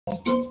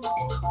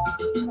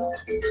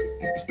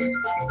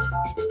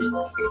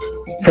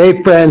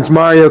Hey friends,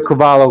 Mario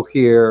Cavolo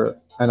here,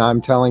 and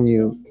I'm telling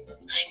you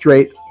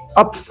straight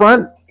up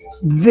front,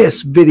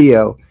 this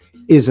video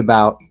is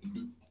about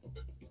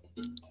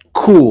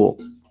cool,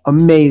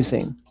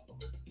 amazing,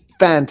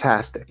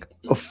 fantastic,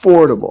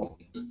 affordable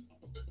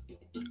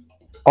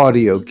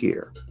audio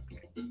gear,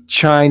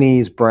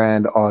 Chinese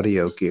brand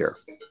audio gear.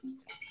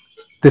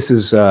 This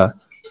is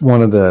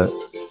one of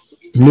the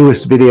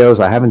newest videos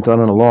I haven't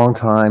done in a long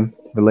time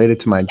related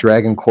to my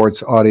Dragon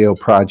Quartz audio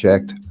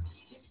project.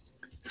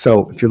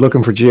 So if you're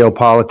looking for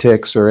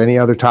geopolitics or any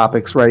other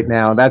topics right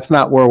now, that's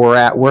not where we're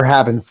at. We're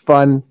having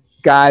fun,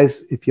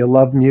 guys. If you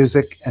love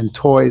music and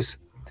toys,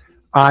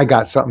 I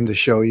got something to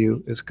show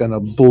you. It's going to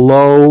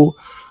blow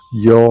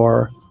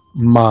your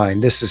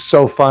mind. This is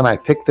so fun. I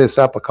picked this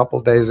up a couple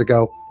of days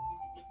ago.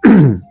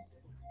 In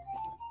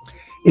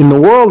the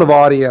world of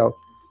audio,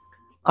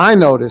 I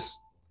notice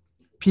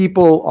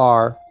people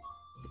are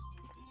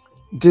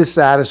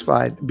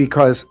dissatisfied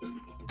because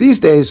these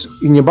days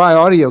when you buy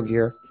audio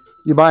gear,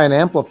 you buy an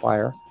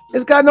amplifier,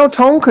 it's got no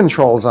tone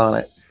controls on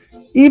it,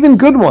 even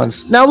good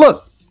ones. Now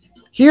look,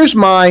 here's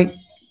my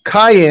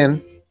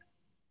Cayenne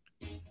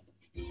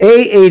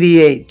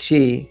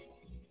A88T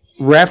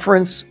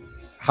reference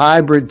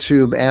hybrid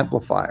tube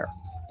amplifier.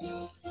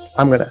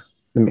 Let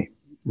me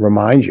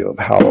remind you of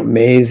how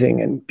amazing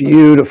and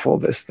beautiful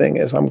this thing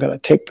is. I'm going to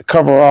take the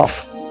cover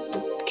off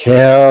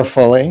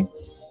carefully.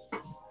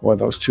 Boy,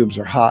 those tubes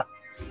are hot.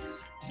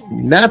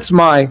 And that's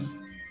my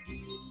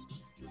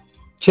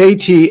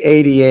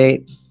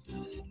KT88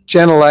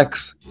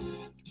 Genelex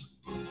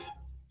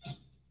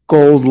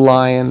Gold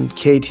Lion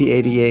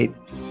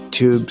KT88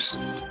 tubes.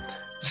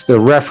 It's the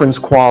reference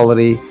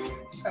quality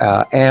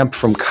amp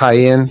from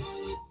Cayenne.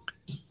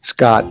 It's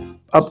got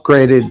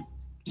upgraded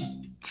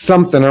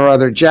something or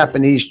other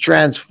Japanese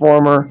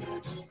transformer,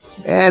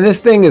 and this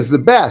thing is the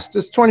best.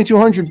 It's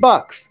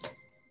 $2,200,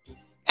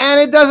 and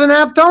it doesn't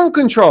have tone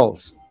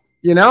controls.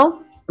 You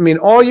know, I mean,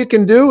 all you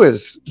can do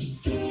is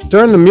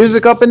turn the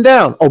music up and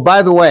down. Oh,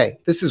 by the way,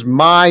 this is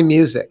my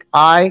music.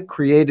 I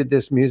created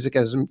this music,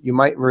 as you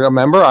might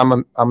remember.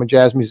 I'm a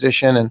jazz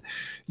musician, and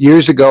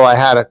years ago I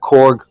had a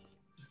Korg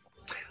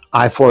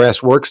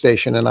i4S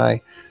workstation, and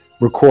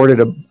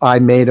I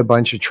made a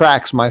bunch of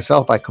tracks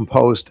myself. I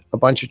composed a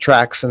bunch of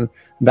tracks, and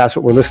that's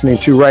what we're listening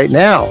to right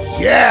now.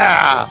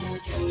 Yeah!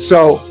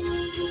 So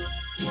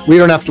we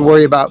don't have to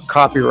worry about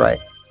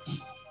copyright.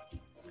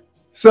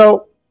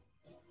 So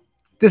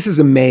this is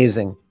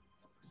amazing.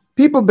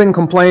 People have been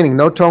complaining,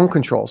 no tone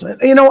controls. And,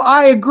 you know,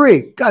 I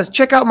agree. Guys,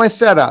 check out my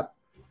setup.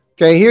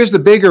 Okay, here's the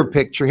bigger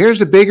picture. Here's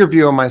the bigger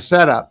view of my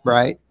setup,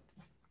 right?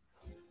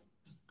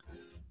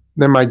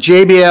 Then my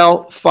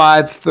JBL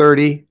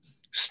 530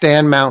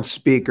 stand mount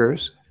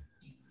speakers.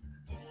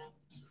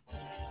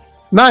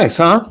 Nice,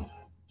 huh?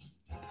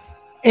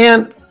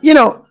 And, you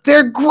know,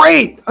 they're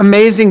great.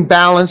 Amazing,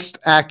 balanced,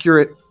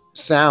 accurate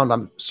sound.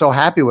 I'm so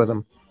happy with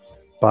them.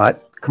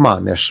 But, come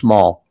on, they're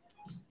small.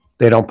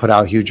 They don't put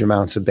out huge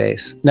amounts of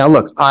bass. Now,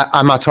 look,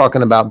 I'm not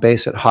talking about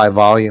bass at high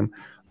volume.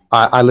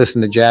 I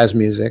listen to jazz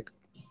music.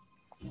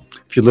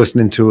 If you're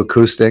listening to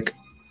acoustic,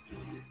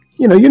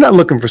 you know, you're not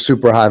looking for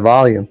super high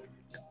volume.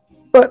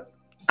 But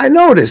I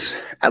notice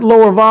at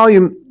lower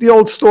volume, the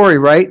old story,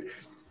 right?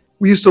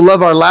 We used to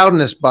love our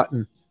loudness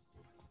button.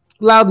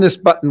 Loudness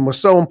button was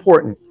so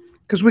important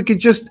because we could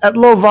just, at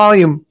low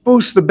volume,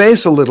 boost the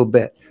bass a little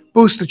bit,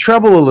 boost the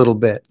treble a little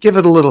bit, give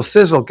it a little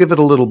sizzle, give it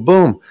a little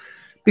boom.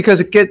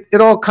 Because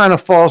it all kind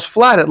of falls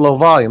flat at low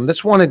volume.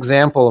 That's one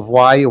example of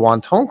why you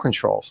want tone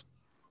controls.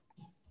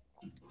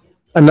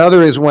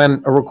 Another is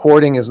when a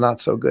recording is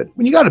not so good.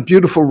 When you got a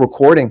beautiful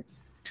recording,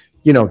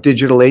 you know,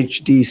 digital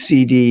HD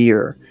CD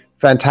or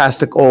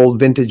fantastic old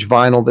vintage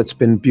vinyl that's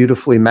been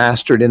beautifully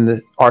mastered in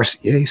the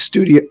RCA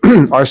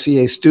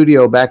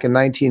studio back in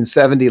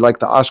 1970, like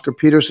the Oscar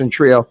Peterson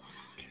trio.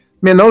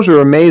 Man, those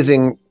are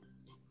amazing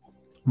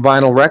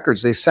vinyl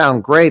records. They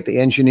sound great. The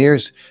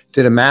engineers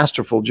did a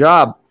masterful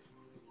job.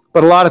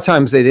 But a lot of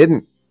times they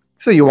didn't.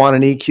 So you want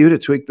an EQ to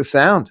tweak the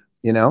sound,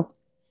 you know?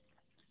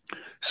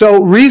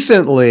 So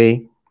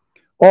recently,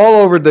 all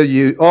over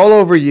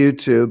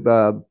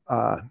YouTube,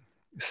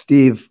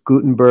 Steve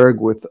Gutenberg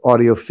with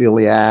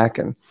Audiophiliac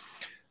and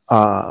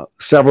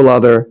several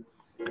other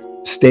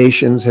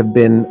stations have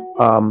been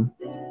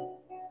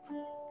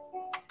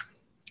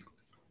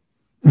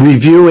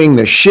reviewing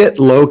the Schiit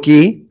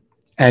Loki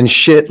and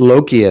Schiit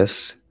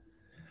Lokius.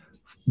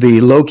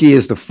 The Loki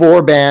is the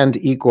 4-band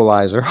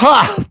equalizer.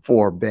 Ha!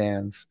 4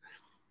 bands.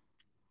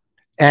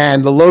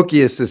 And the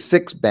Lokius is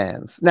 6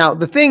 bands. Now,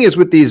 the thing is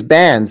with these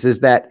bands is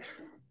that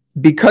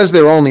because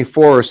they're only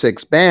 4 or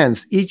 6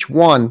 bands, each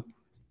one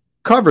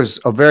covers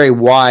a very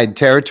wide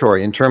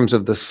territory in terms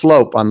of the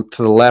slope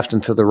to the left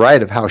and to the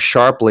right of how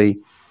sharply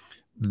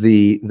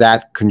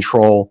that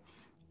control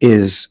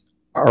is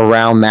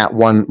around that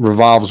one,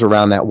 revolves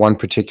around that one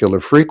particular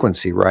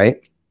frequency,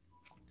 right?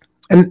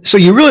 And so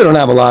you really don't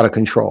have a lot of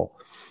control.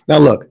 Now,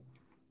 look,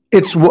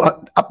 it's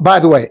what, by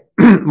the way,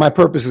 my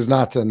purpose is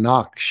not to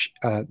knock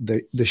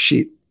the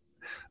Schiit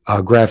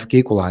graphic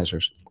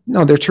equalizers.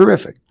 No, they're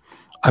terrific.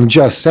 I'm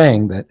just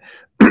saying that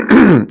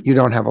you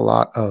don't have a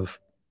lot of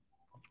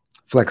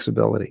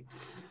flexibility.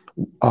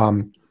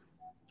 On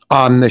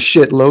the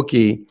Schiit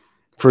Loki,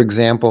 for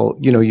example,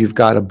 you've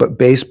got a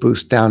bass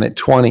boost down at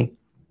 20,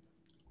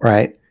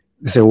 right?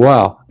 You say,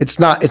 well, it's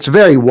not, it's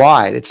very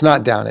wide. It's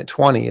not down at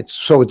 20.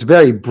 It's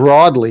very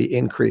broadly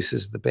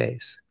increases the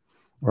bass,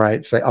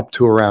 right? Say up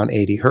to around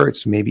 80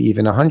 hertz, maybe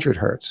even 100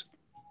 hertz.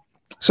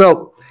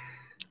 So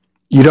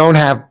you don't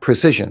have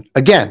precision.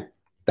 Again,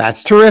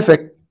 that's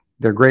terrific.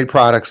 They're great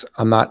products.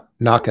 I'm not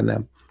knocking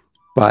them,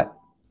 but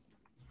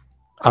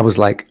I was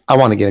like, I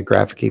want to get a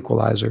graphic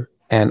equalizer,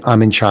 and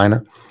I'm in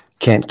China.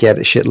 Can't get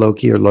a Schiit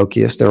Loki or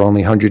Lokius. They're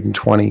only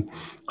 120,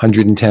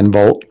 110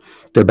 volt.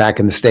 They're back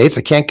in the States.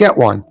 I can't get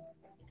one.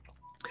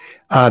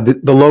 The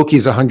Loki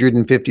is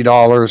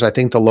 $150. I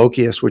think the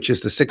Lokius, which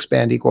is the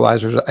 6-band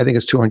equalizer, I think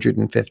it's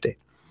 $250.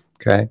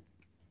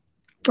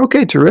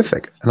 Okay,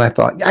 terrific. And I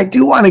thought, I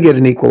do want to get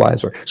an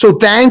equalizer. So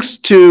thanks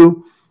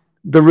to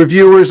the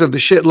reviewers of the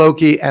Schiit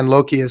Loki and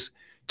Lokius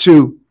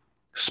to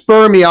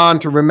spur me on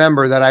to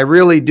remember that I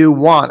really do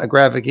want a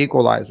graphic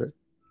equalizer.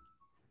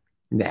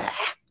 Nah,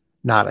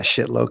 not a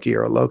Schiit Loki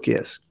or a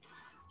Lokius.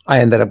 I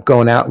ended up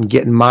going out and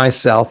getting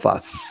myself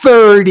a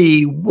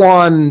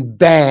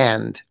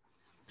 31-band,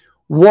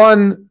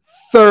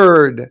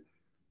 1/3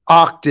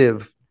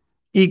 octave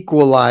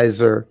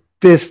equalizer.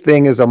 This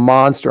thing is a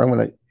monster. I'm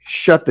going to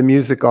shut the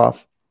music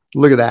off.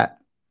 Look at that.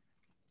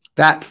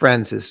 That,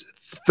 friends, is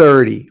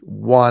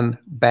 31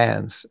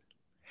 bands.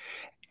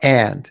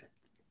 And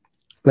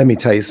let me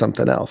tell you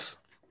something else.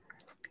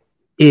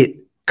 It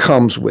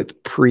comes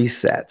with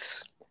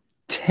presets,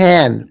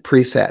 10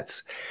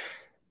 presets.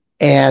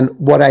 And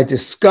what I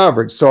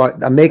discovered, so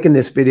I'm making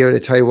this video to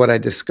tell you what I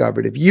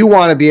discovered. If you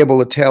want to be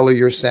able to tailor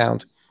your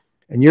sound,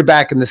 and you're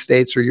back in the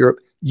States or Europe,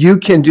 you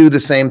can do the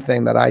same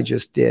thing that I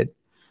just did.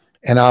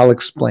 And I'll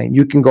explain.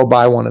 You can go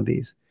buy one of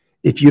these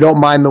if you don't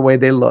mind the way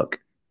they look,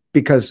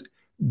 because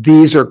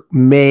these are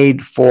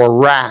made for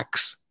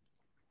racks.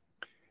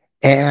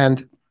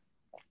 And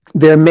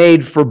they're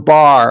made for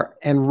bar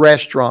and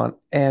restaurant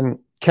and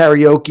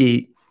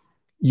karaoke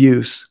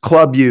use,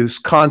 club use,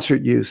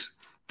 concert use.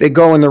 They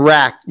go in the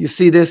rack. You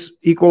see this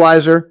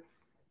equalizer?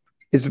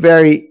 It's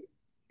very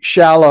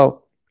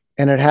shallow,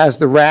 and it has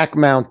the rack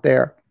mount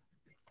there.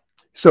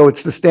 So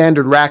it's the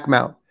standard rack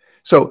mount.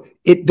 So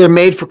they're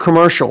made for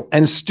commercial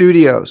and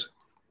studios.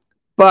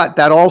 But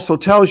that also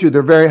tells you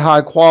they're very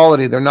high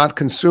quality. They're not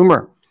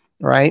consumer,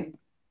 right?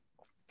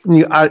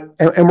 And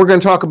we're going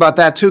to talk about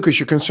that too, because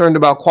you're concerned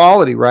about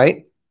quality,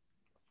 right?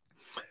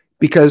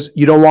 Because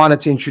you don't want it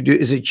to introduce,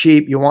 is it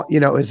cheap? You want,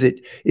 is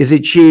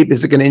it cheap?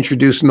 Is it going to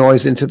introduce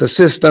noise into the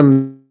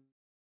system?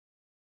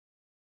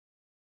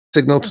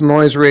 Signal to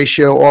noise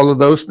ratio, all of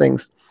those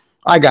things.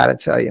 I got to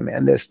tell you,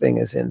 man, this thing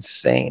is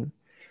insane.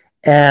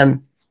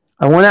 And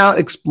I went out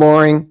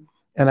exploring,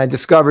 and I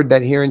discovered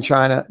that here in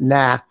China,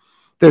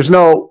 there's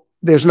no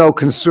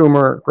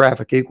consumer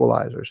graphic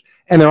equalizers,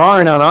 and there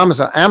aren't on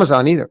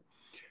Amazon either.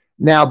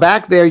 Now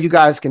back there, you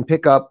guys can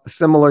pick up a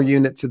similar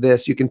unit to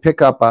this. You can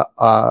pick up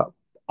a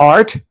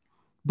Art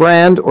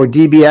brand or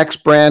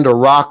DBX brand or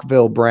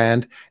Rockville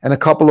brand and a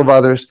couple of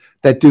others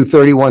that do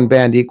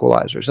 31-band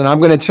equalizers. And I'm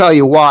going to tell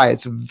you why.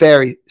 It's a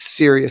very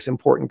serious,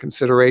 important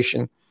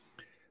consideration,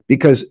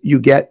 because you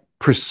get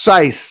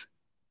precise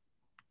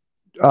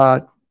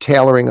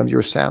tailoring of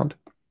your sound,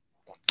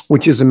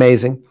 which is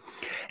amazing.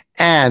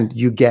 And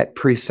you get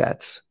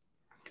presets.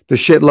 The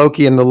Schiit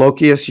Loki and the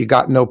Lokius, you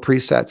got no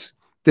presets.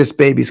 This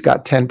baby's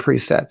got 10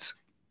 presets.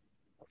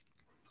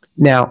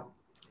 Now,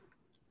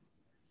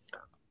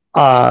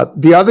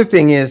 the other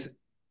thing is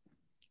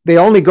they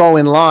only go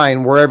in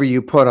line wherever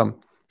you put them.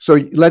 So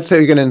let's say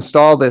you're going to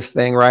install this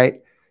thing,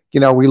 right?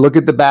 We look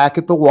at the back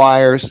at the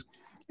wires.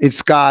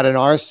 It's got an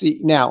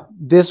RC. Now,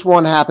 this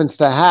one happens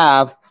to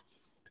have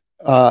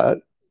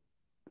an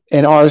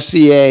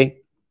RCA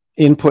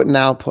input and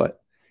output.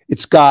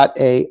 It's got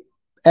a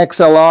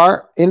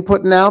XLR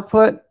input and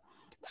output.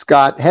 It's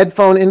got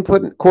headphone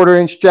input,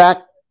 1/4-inch jack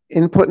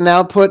input and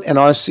output, and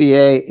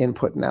RCA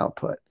input and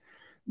output.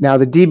 Now,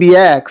 the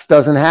DBX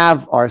doesn't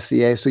have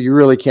RCA, so you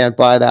really can't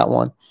buy that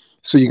one.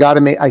 So you got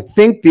to make, I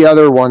think the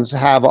other ones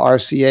have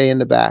RCA in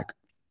the back.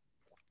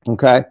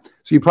 Okay,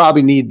 so you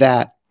probably need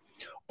that.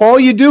 All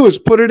you do is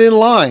put it in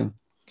line.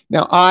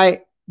 Now,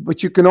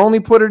 but you can only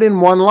put it in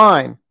one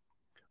line,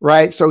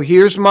 right? So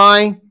here's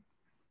my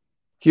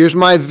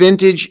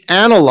vintage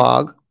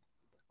analog,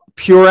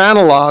 pure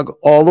analog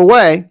all the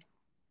way.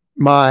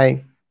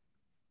 My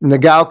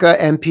Nagauka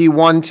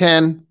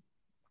MP110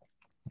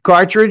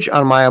 cartridge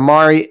on my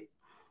Amari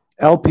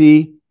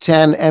LP10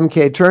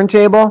 MK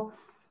turntable,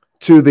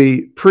 to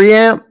the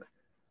preamp,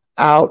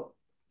 out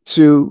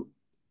to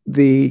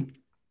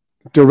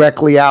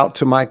directly out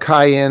to my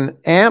Cayenne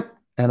amp,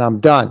 and I'm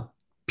done.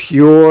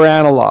 Pure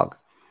analog.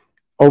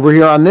 Over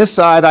here on this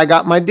side, I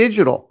got my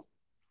digital.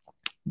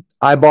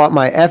 I bought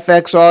my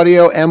FX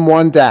Audio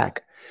M1 DAC.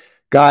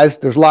 Guys,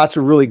 there's lots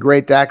of really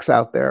great DACs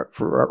out there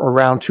for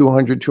around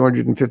 $200,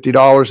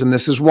 $250, and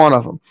this is one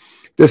of them.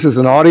 This is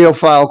an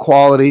audiophile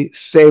quality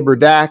Sabre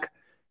DAC,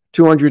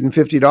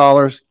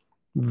 $250.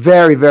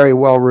 Very, very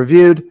well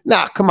reviewed.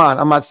 Now, come on.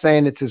 I'm not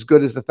saying it's as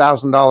good as the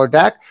 $1,000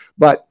 DAC,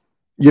 but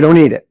you don't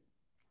need it.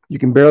 You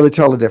can barely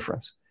tell the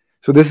difference.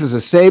 So this is a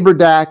Sabre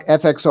DAC,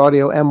 FX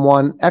Audio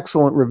M1,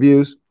 excellent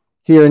reviews.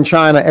 Here in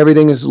China,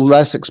 everything is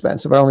less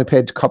expensive. I only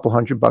paid a couple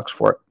 $100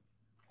 for it.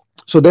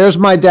 So there's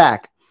my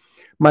DAC.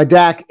 My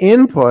DAC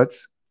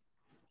inputs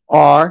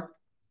are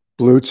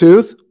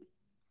Bluetooth,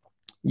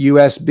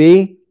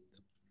 USB,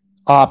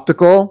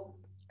 optical,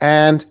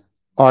 and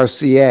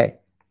RCA.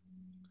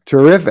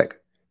 Terrific.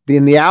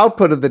 Then the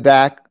output of the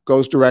DAC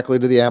goes directly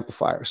to the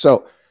amplifier.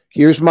 So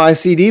here's my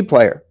CD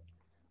player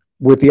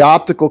with the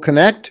optical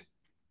connect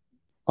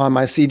on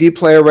my CD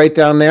player right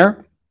down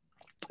there.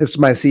 This is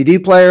my CD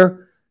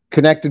player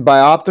connected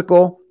by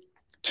optical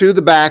to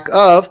the back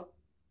of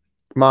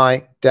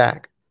my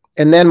DAC.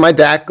 And then my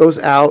DAC goes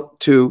out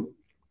to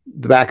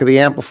the back of the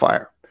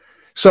amplifier.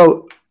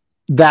 So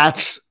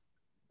that's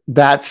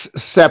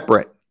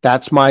separate.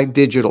 That's my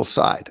digital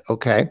side,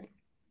 okay?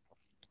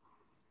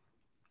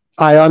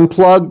 I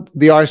unplugged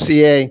the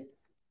RCA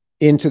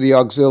into the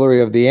auxiliary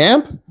of the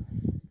amp,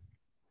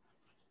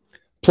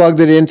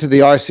 plugged it into the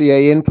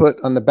RCA input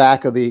on the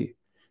back of the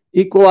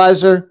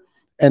equalizer,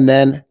 and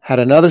then had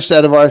another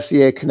set of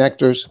RCA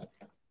connectors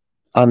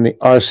on the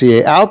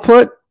RCA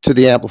output to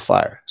the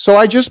amplifier. So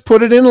I just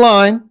put it in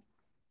line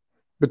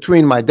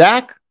between my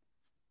DAC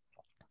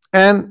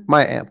and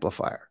my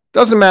amplifier.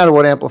 Doesn't matter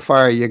what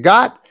amplifier you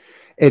got.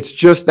 It's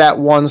just that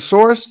one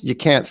source. You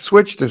can't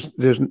switch.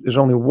 There's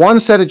only one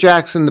set of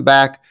jacks in the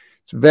back.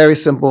 It's very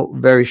simple,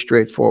 very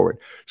straightforward.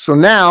 So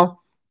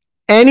now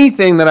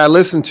anything that I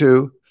listen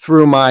to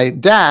through my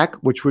DAC,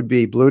 which would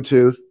be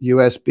Bluetooth,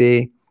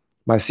 USB,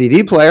 my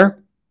CD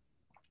player,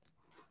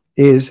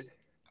 is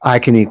I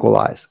can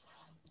equalize.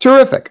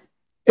 Terrific.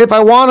 If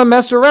I want to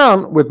mess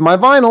around with my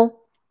vinyl,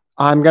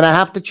 I'm going to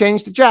have to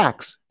change the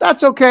jacks.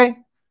 That's okay.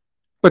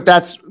 But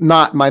that's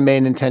not my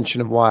main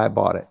intention of why I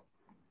bought it.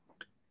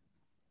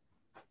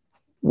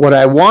 What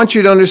I want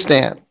you to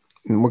understand,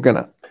 and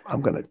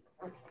I'm going to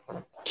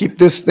keep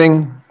this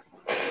thing,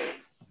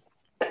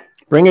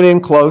 bring it in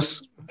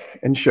close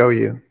and show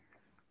you.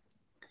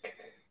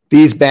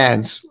 These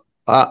bands,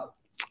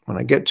 when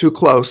I get too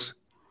close,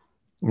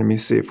 let me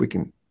see if we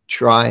can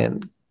try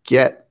and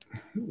get,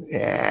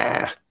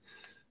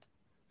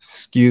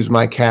 excuse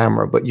my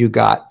camera, but you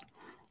got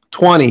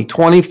 20,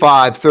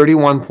 25,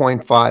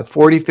 31.5,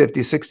 40,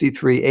 50,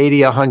 63,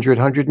 80, 100,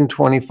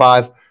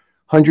 125,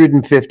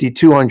 150,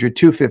 200,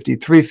 250,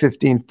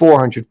 315,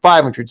 400,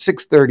 500,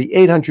 630,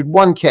 800,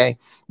 1K,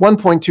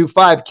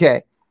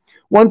 1.25K,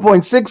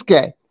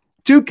 1.6K,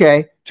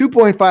 2K,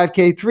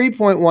 2.5K,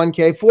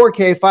 3.1K,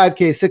 4K,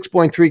 5K,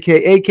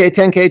 6.3K, 8K,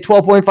 10K,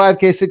 12.5K,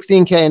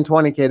 16K, and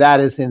 20K. That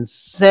is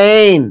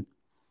insane.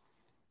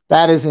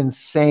 That is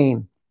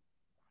insane.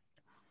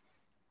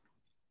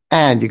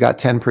 And you got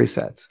 10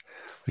 presets.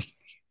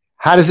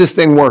 How does this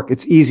thing work?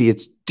 It's easy.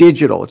 It's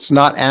digital. It's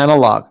not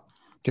analog.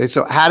 Okay,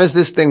 so how does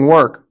this thing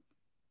work?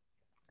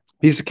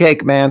 Piece of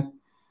cake, man.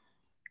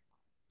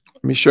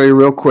 Let me show you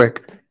real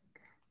quick.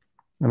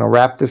 And I'll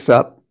wrap this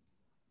up.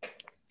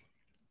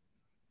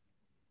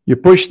 You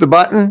push the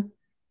button.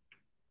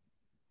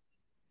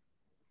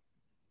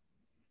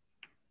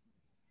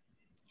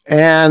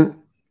 And,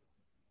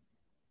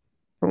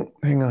 oh,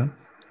 hang on.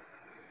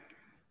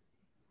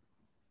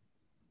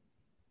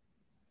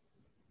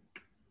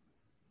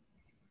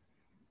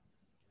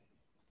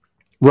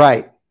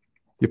 Right.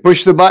 You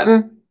push the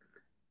button.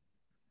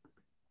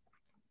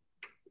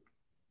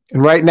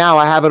 And right now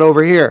I have it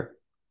over here.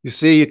 You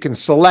see, you can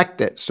select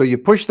it. So you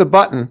push the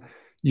button,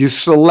 you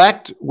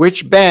select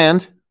which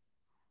band.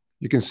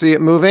 You can see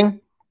it moving.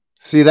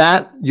 See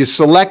that? You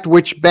select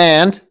which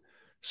band.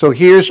 So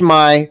here's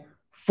my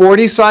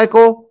 40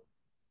 cycle,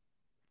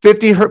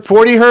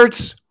 40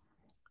 hertz,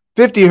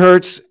 50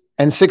 hertz,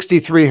 and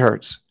 63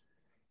 hertz.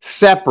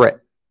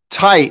 Separate,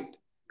 tight,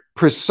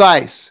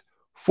 precise.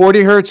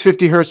 40 hertz,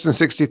 50 hertz, and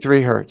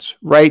 63 hertz.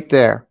 Right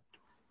there.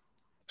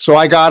 So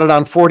I got it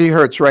on 40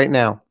 hertz right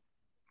now.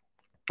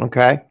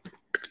 Okay?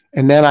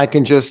 And then I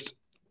can just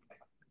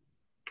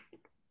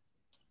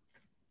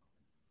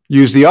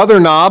use the other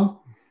knob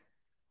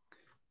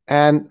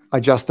and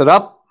adjust it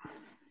up,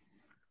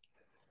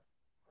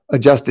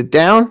 adjust it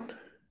down,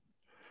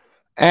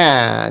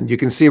 and you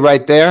can see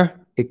right there,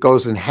 it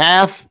goes in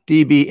half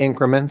dB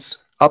increments,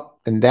 up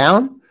and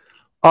down,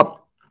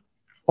 up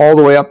all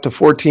the way up to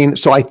 14.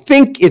 So I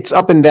think it's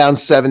up and down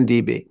 7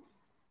 dB.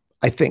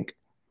 I think.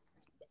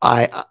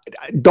 I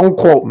don't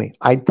quote me.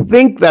 I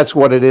think that's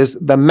what it is.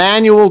 The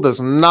manual does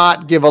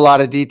not give a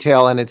lot of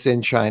detail, and it's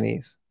in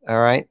Chinese.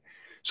 All right.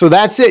 So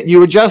that's it.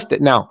 You adjust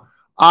it. Now,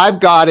 I've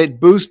got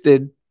it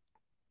boosted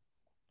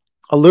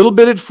a little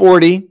bit at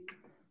 40,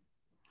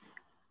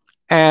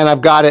 and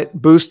I've got it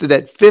boosted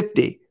at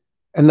 50,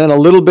 and then a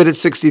little bit at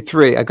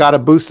 63. I got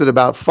it boosted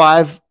about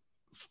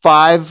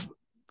five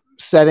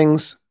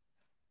settings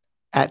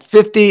at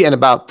 50 and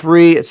about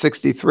 3 at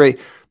 63.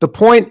 The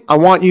point I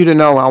want you to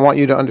know, I want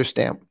you to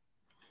understand.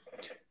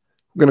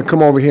 I'm going to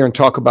come over here and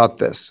talk about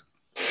this.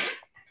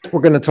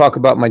 We're going to talk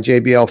about my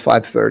JBL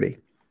 530.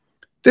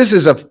 This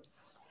is a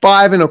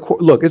 5 1/4.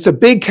 Look, it's a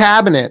big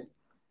cabinet,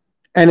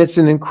 and it's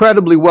an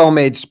incredibly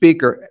well-made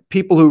speaker.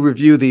 People who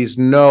review these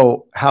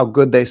know how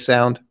good they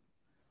sound.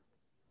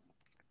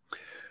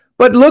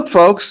 But look,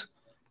 folks,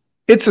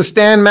 it's a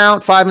stand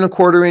mount, 5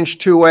 1/4 inch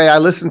two-way. I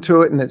listened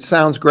to it, and it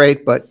sounds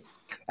great, but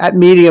at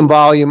medium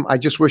volume, I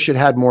just wish it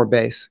had more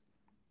bass.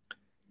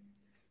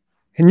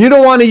 And you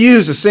don't want to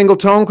use a single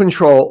tone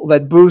control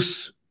that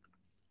boosts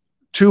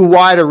too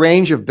wide a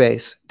range of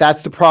bass.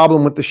 That's the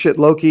problem with the Schiit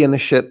Loki and the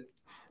Schiit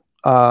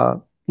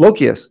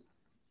Lokius.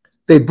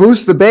 They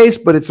boost the bass,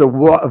 but it's a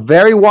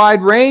very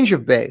wide range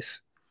of bass.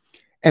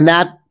 And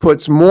that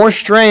puts more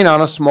strain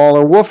on a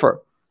smaller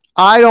woofer.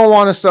 I don't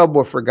want a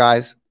subwoofer,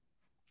 guys.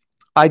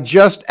 I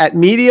just, at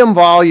medium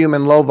volume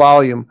and low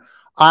volume,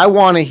 I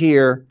want to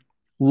hear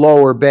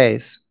lower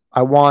bass.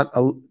 I want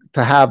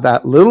to have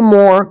that little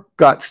more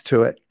guts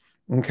to it.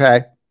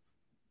 Okay.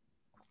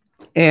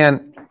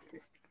 And,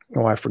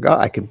 oh, I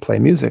forgot I can play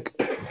music.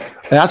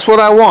 That's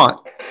what I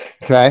want.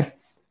 Okay.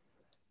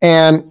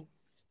 And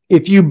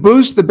if you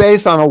boost the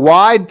bass on a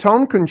wide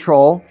tone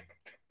control,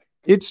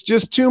 it's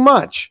just too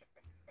much.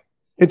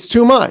 It's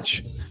too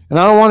much. And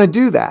I don't want to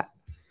do that.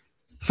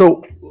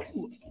 So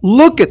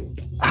look at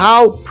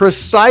how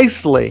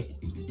precisely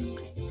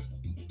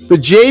the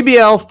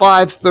JBL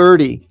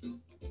 530,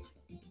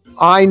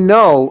 I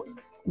know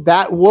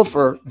that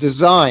woofer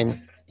design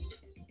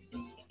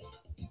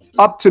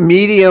up to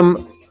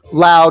medium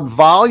loud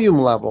volume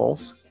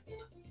levels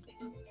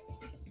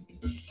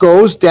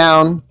goes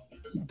down.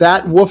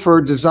 That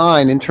woofer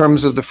design in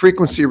terms of the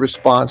frequency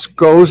response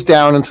goes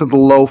down into the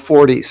low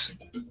 40s.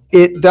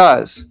 It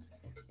does.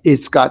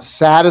 It's got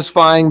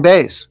satisfying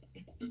bass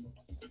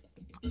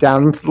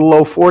down into the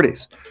low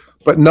 40s,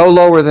 but no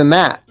lower than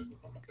that.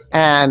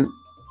 And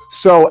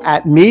so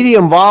at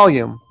medium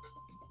volume,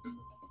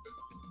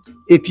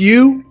 if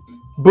you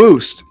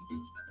boost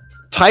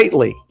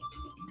tightly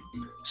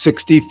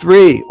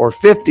 63 or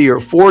 50 or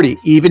 40,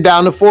 even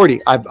down to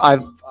 40,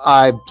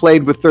 I've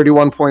played with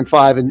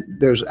 31.5 and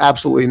there's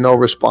absolutely no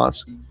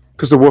response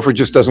because the woofer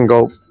just doesn't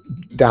go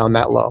down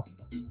that low.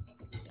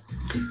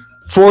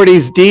 40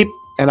 is deep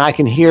and I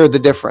can hear the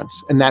difference,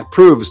 and that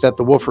proves that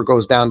the woofer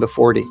goes down to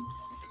 40,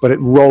 but it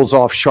rolls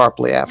off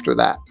sharply after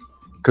that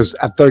because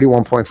at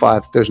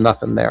 31.5 there's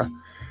nothing there.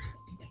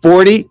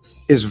 40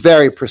 is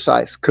very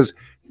precise because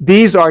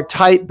these are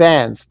tight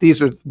bands.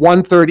 These are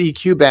 1/3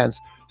 EQ bands.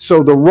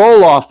 So the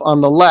roll off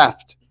on the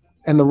left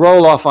and the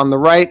roll off on the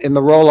right and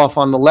the roll off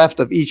on the left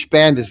of each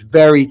band is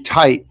very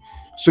tight.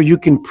 So you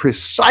can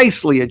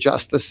precisely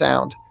adjust the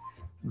sound.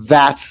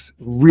 That's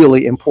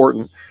really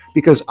important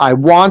because I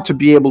want to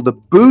be able to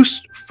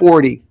boost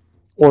 40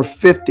 or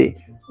 50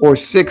 or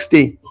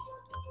 60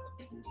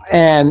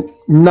 and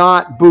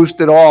not boost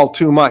it all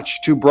too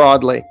much, too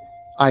broadly.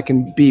 I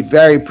can be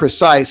very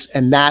precise,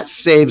 and that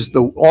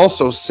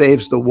also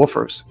saves the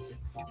woofers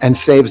and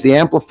saves the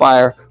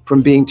amplifier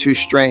from being too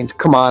strained.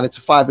 Come on, it's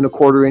a 5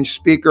 1/4 inch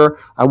speaker.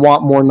 I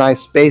want more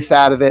nice bass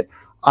out of it.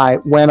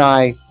 When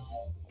I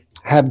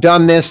have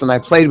done this, and I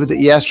played with it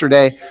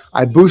yesterday,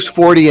 I boost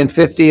 40 and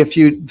 50 a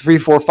few 3,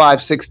 4,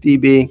 5, 6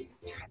 dB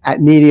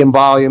at medium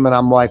volume, and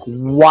I'm like,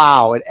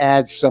 wow, it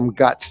adds some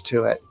guts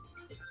to it.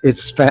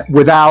 It's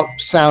without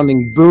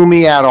sounding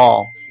boomy at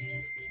all.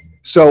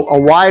 So a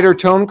wider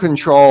tone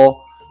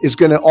control is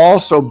going to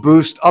also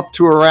boost up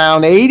to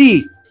around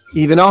 80,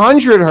 even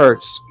 100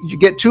 hertz. You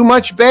get too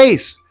much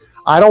bass.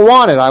 I don't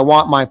want it. I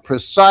want my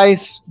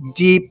precise,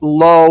 deep,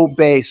 low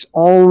bass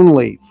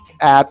only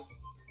at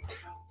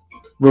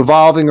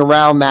revolving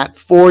around that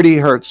 40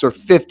 hertz or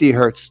 50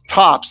 hertz,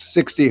 tops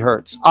 60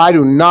 hertz. I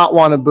do not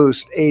want to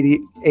boost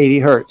 80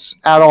 hertz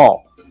at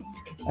all.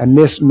 And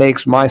this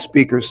makes my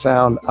speakers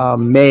sound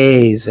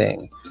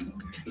amazing.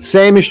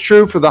 Same is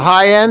true for the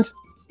high end.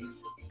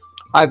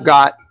 I've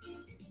got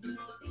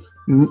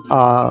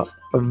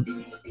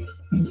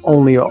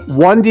only a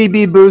 1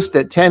 dB boost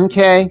at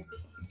 10K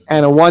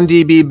and a 1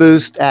 dB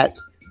boost at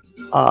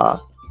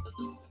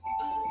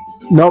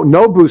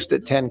no boost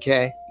at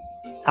 10K.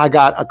 I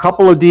got a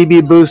couple of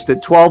dB boost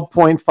at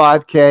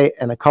 12.5K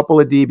and a couple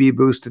of dB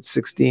boost at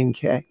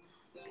 16K,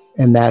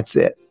 and that's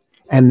it.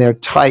 And they're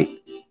tight,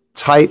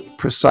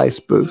 precise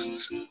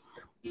boosts.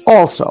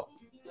 Also,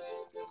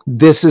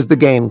 this is the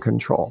gain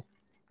control.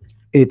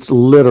 It's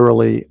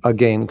literally a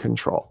gain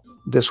control.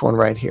 This one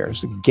right here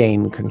is a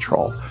gain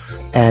control,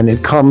 and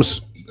it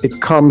comes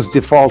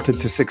defaulted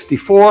to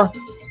 64.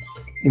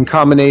 In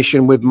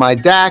combination with my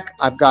DAC,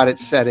 I've got it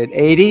set at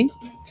 80.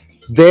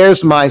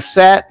 There's my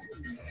set.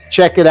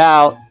 Check it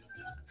out.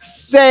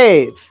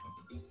 Save.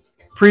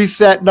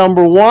 Preset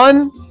number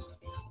 1,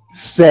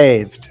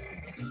 saved.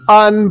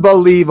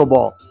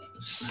 Unbelievable.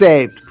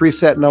 Saved.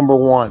 Preset number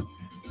 1.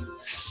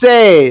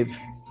 Save.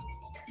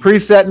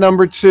 Preset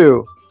number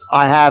 2.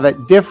 I have it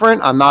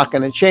different. I'm not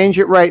going to change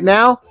it right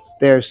now.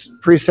 There's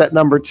preset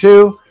number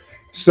 2.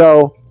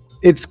 So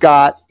it's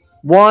got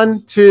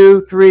 1,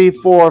 2, 3,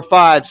 4,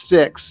 5,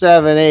 6,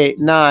 7, 8,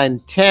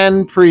 9,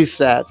 10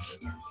 presets.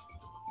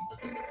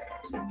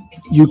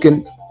 you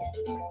can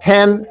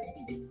 10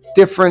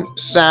 different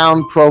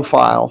sound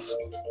profiles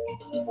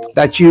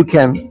that you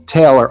can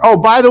tailor. Oh,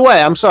 by the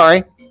way, I'm sorry.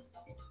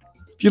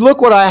 If you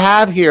look what I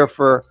have here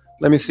for,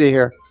 let me see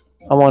here.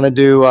 I want to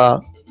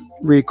do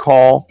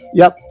recall.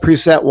 Yep,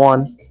 preset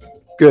 1.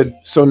 Good.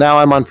 So now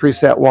I'm on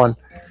preset 1.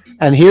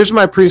 And here's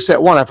my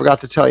preset 1. I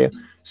forgot to tell you.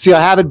 See,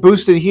 I have it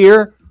boosted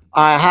here.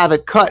 I have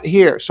it cut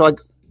here. So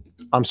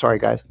I'm sorry,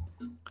 guys.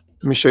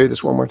 Let me show you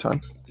this one more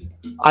time.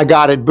 I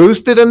got it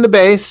boosted in the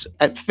bass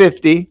at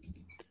 50.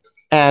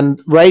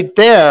 And right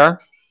there,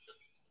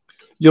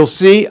 you'll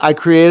see I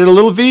created a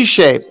little V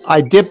shape.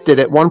 I dipped it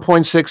at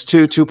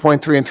 1.62,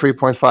 2.3, and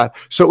 3.5.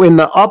 So in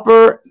the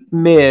upper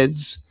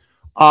mids,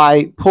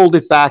 I pulled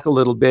it back a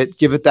little bit,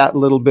 give it that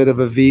little bit of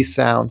a V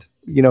sound,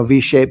 you know,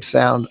 V-shaped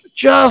sound,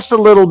 just a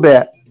little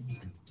bit.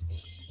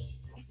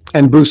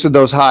 And boosted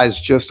those highs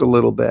just a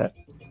little bit.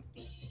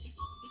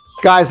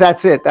 Guys,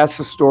 that's it. That's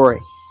the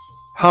story.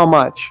 How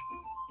much?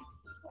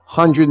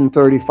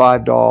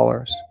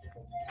 $135.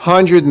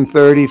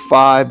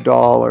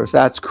 $135.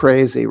 That's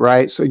crazy,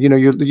 right? So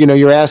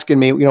you're asking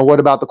me,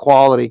 what about the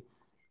quality?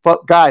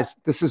 But guys,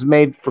 this is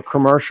made for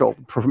commercial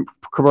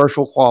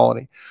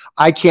quality.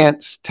 I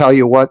can't tell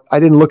you what. I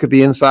didn't look at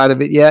the inside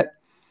of it yet.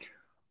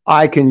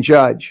 I can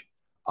judge.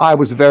 I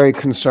was very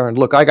concerned.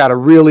 Look, I got a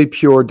really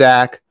pure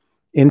DAC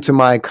into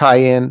my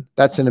Cayenne.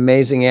 That's an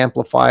amazing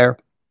amplifier.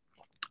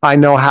 I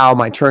know how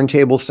my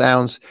turntable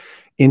sounds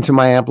into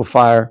my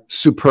amplifier.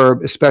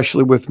 Superb,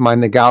 especially with my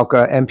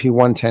Nagalka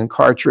MP110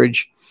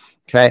 cartridge.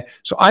 Okay,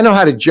 so I know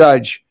how to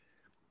judge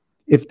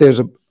if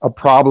there's a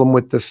problem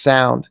with the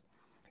sound.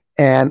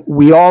 And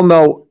we all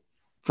know,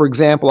 for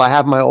example, I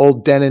have my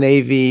old Denon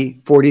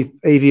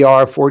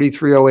AVR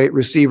 4308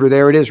 receiver.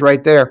 There it is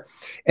right there.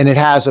 And it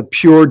has a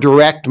pure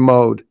direct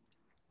mode.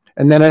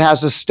 And then it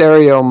has a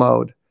stereo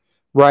mode,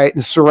 right?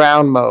 And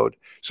surround mode.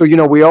 So,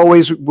 we're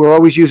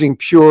always using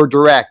pure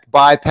direct,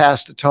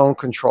 bypass the tone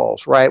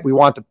controls, right? We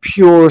want the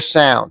pure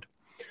sound.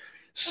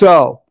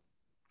 So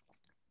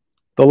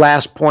the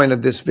last point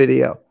of this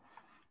video,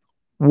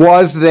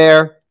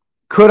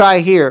 could I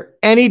hear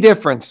any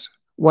difference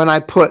when I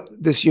put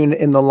this unit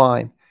in the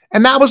line?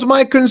 And that was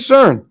my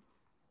concern.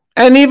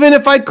 And even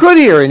if I could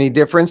hear any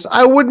difference,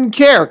 I wouldn't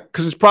care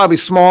because it's probably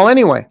small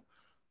anyway.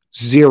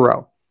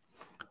 0.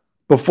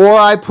 Before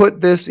I put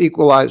this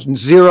equalizer,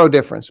 0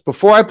 difference.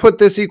 Before I put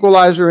this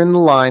equalizer in the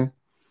line,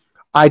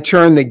 I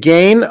turn the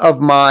gain of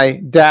my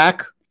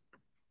DAC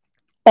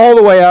all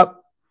the way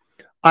up.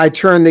 I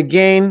turn the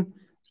gain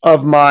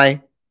of my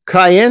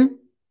Cayenne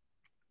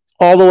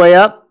all the way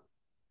up,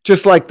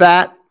 just like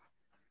that.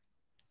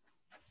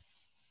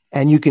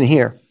 And you can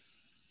hear.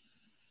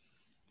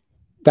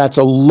 That's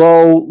a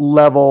low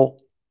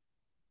level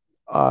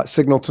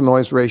signal to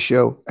noise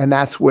ratio, and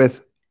that's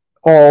with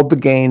all the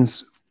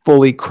gains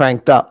fully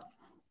cranked up.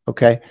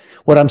 Okay,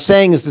 what I'm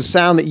saying is the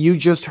sound that you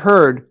just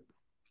heard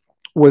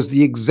was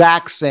the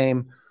exact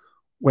same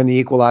when the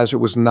equalizer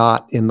was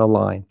not in the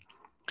line.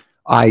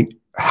 I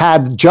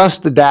had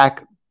just the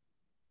DAC,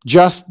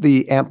 just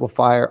the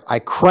amplifier. I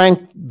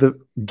cranked the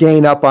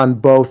gain up on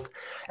both,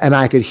 and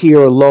I could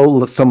hear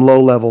some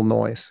low level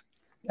noise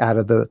out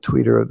of the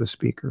tweeter of the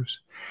speakers.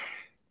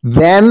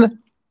 Then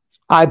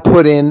I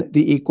put in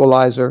the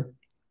equalizer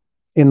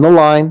in the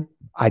line.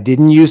 I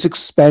didn't use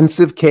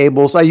expensive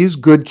cables. I use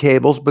good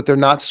cables, but they're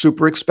not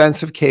super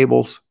expensive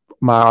cables,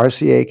 my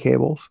RCA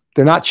cables.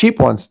 They're not cheap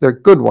ones. They're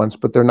good ones,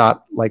 but they're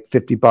not like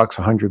 $50,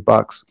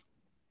 $100.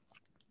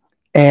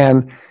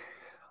 And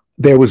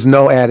there was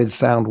no added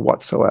sound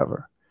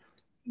whatsoever.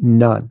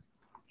 None.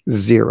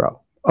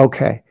 0.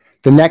 Okay.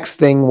 The next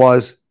thing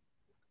was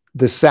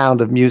the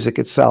sound of music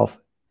itself.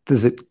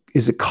 Is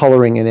it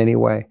coloring in any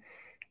way?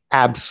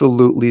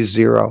 Absolutely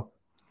 0.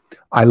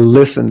 I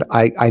listened.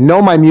 I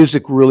know my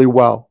music really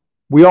well.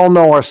 We all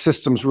know our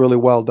systems really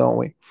well, don't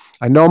we?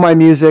 I know my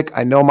music.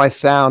 I know my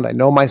sound. I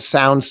know my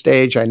sound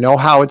stage. I know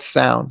how it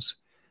sounds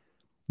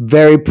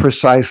very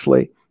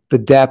precisely. The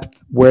depth,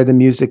 where the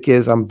music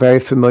is. I'm very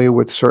familiar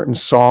with certain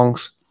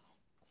songs.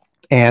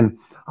 And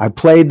I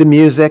played the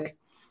music.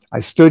 I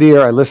stood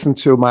here. I listened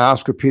to my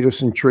Oscar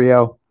Peterson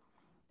trio,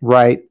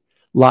 right?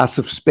 Lots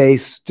of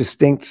space,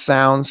 distinct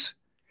sounds.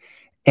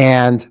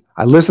 And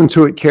I listened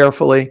to it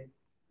carefully.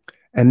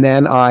 And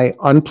then I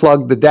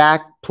unplugged the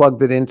DAC,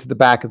 plugged it into the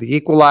back of the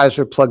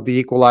equalizer, plugged the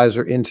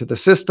equalizer into the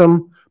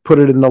system, put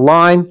it in the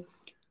line.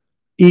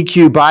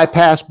 EQ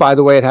bypass, by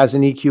the way, it has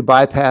an EQ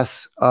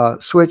bypass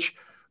switch.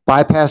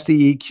 Bypass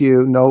the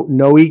EQ, no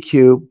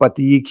EQ, but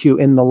the EQ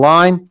in the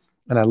line.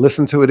 And I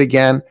listened to it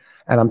again.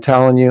 And I'm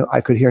telling you, I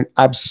could hear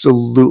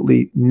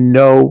absolutely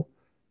nothing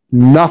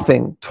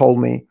told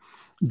me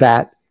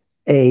that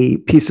a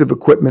piece of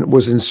equipment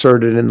was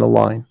inserted in the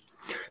line.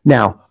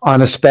 Now,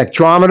 on a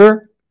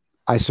spectrometer,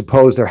 I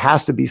suppose there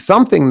has to be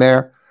something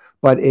there,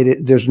 but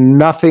there's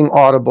nothing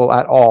audible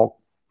at all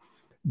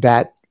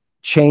that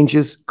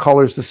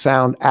colors the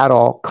sound at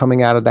all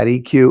coming out of that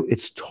EQ.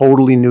 It's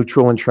totally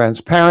neutral and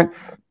transparent.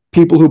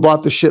 People who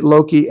bought the Schiit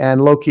Loki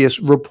and Lokius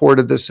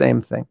reported the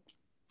same thing.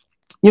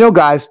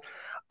 Guys,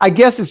 I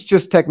guess it's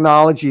just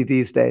technology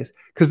these days,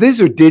 because these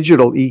are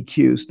digital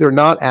EQs. They're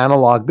not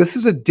analog. This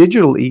is a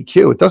digital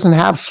EQ. It doesn't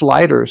have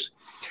sliders.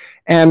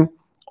 And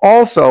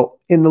also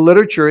in the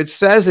literature, it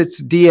says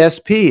it's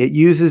DSP. It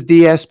uses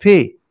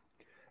DSP,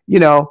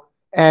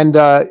 and,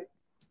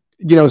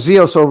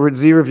 Zeos over at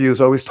Z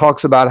Reviews always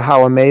talks about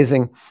how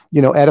amazing,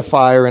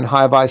 Edifier and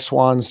Hi-Vi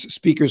Swan's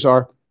speakers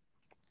are.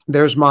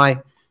 There's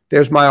my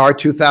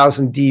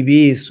R2000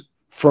 DBs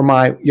for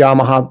my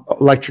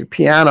Yamaha electric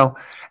piano,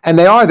 and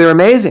they're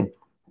amazing.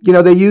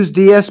 They use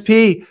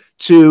DSP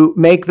to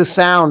make the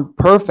sound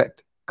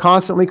perfect,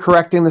 constantly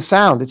correcting the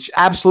sound. It's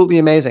absolutely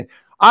amazing.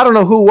 I don't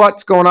know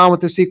what's going on with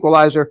this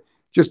equalizer.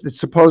 Just that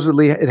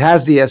supposedly it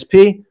has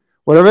DSP,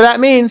 whatever that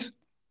means.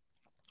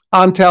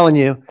 I'm telling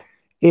you,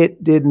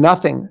 it did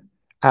nothing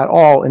at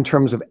all in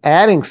terms of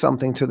adding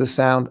something to the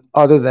sound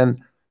other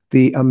than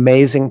the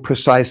amazing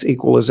precise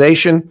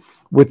equalization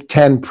with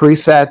 10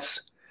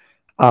 presets,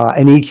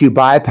 an EQ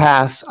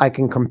bypass. I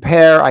can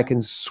compare, I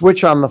can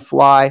switch on the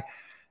fly,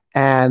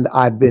 and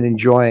I've been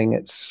enjoying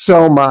it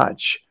so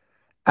much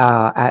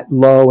at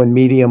low and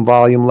medium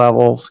volume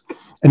levels.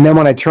 And then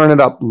when I turn it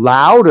up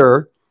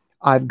louder,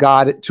 I've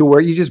got it to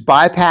where you just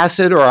bypass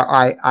it, or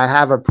I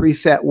have a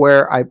preset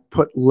where I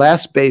put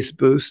less bass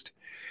boost.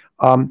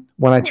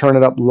 When I turn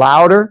it up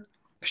louder,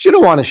 you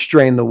don't want to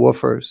strain the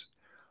woofers.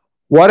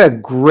 What a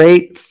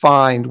great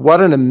find.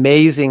 What an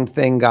amazing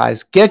thing,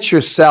 guys. Get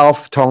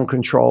yourself tone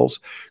controls.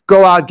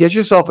 Go out, get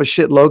yourself a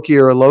Schiit Loki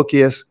or a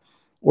Lokius,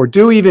 or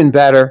do even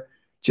better.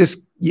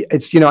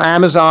 It's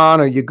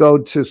Amazon, or you go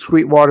to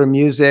Sweetwater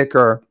Music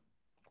or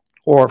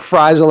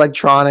Fry's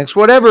Electronics,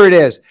 whatever it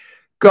is.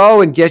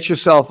 Go and get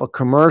yourself a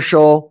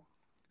commercial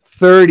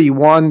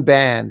 31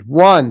 band,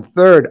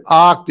 1/3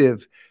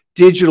 octave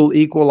digital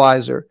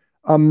equalizer.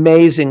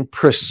 Amazing,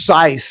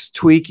 precise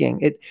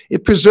tweaking.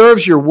 It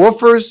preserves your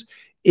woofers.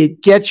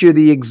 It gets you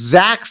the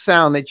exact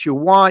sound that you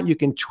want. You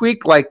can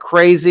tweak like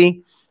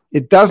crazy.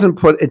 It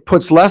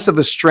puts less of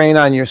a strain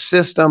on your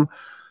system.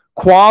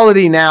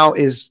 Quality now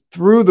is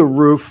through the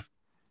roof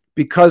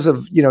because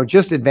of,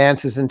 just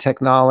advances in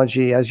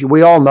technology. As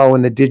we all know,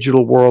 in the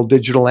digital world,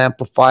 digital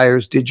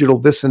amplifiers, digital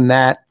this and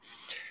that.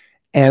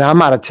 And I'm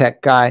not a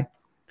tech guy.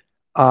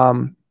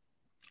 And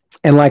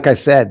like I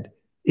said,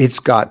 it's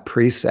got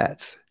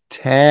presets,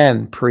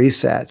 10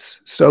 presets,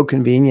 so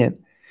convenient.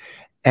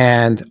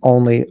 And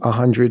only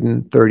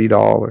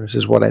 $130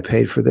 is what I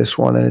paid for this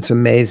one. And it's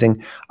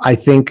amazing. I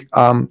think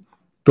the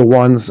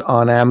ones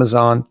on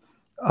Amazon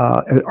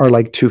are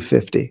like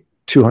 $250,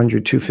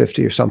 $200,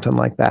 $250 or something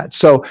like that.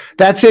 So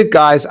that's it,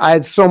 guys. I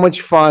had so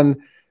much fun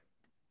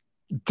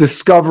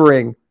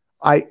discovering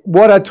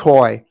what a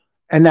toy.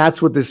 And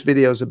that's what this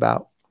video is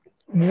about.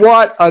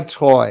 What a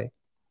toy.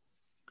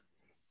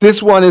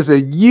 This one is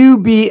a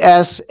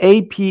UBS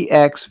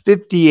APX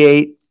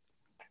 58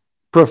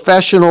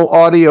 Professional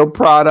Audio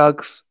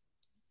Products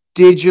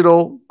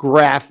digital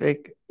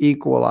graphic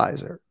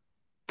equalizer.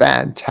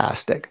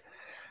 Fantastic.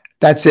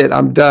 That's it.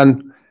 I'm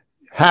done.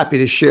 Happy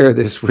to share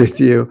this with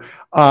you.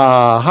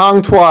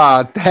 Hang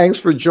Tua, thanks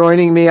for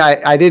joining me.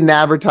 I didn't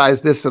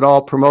advertise this at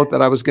all, promote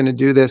that I was going to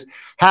do this.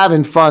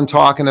 Having fun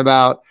talking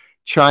about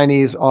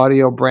Chinese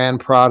audio brand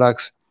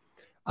products.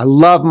 I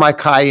love my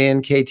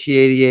Cayenne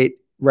KT88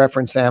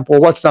 reference amp.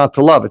 Well, what's not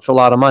to love? It's a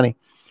lot of money.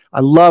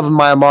 I love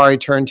my Amari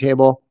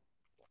turntable.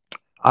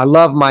 I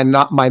love my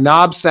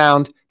knob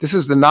sound. This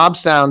is the knob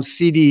sound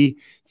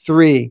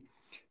CD3.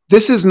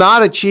 This is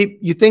not a cheap,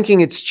 you're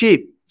thinking it's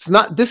cheap. It's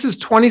not. This is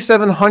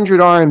 2,700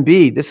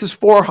 RMB. This is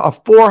for a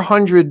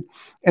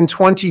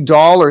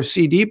 $420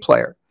 CD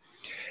player.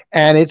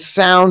 And it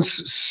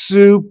sounds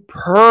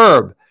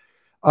superb.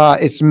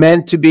 It's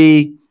meant to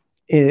be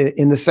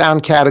in the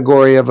sound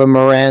category of a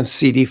Marantz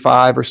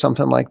CD5 or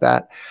something like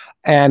that.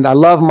 And I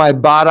love my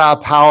Bada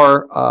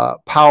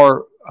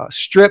power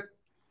strip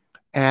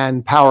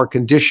and power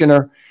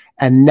conditioner.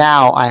 And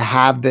now I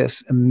have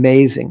this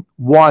amazing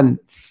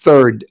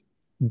 1/3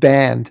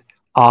 band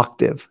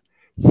octave,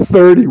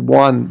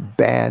 31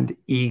 band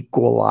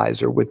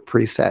equalizer with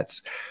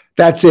presets.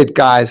 That's it,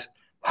 guys.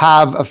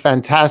 Have a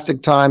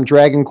fantastic time.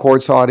 Dragon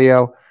Quartz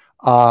Audio,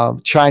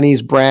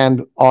 Chinese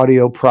brand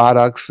audio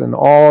products, and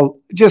all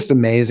just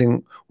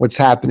amazing what's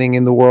happening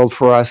in the world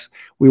for us.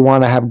 We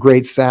want to have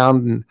great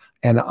sound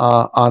and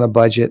on a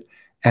budget.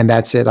 And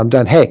that's it. I'm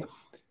done. Hey,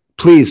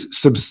 please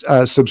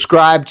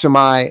subscribe to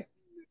my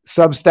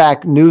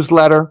Substack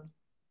newsletter,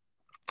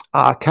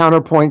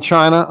 Counterpoint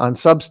China on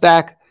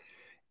Substack.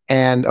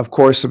 And of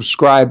course,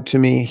 subscribe to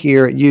me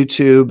here at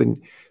YouTube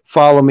and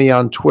follow me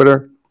on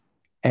Twitter.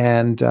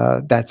 And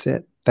that's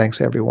it.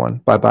 Thanks,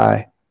 everyone.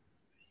 Bye-bye.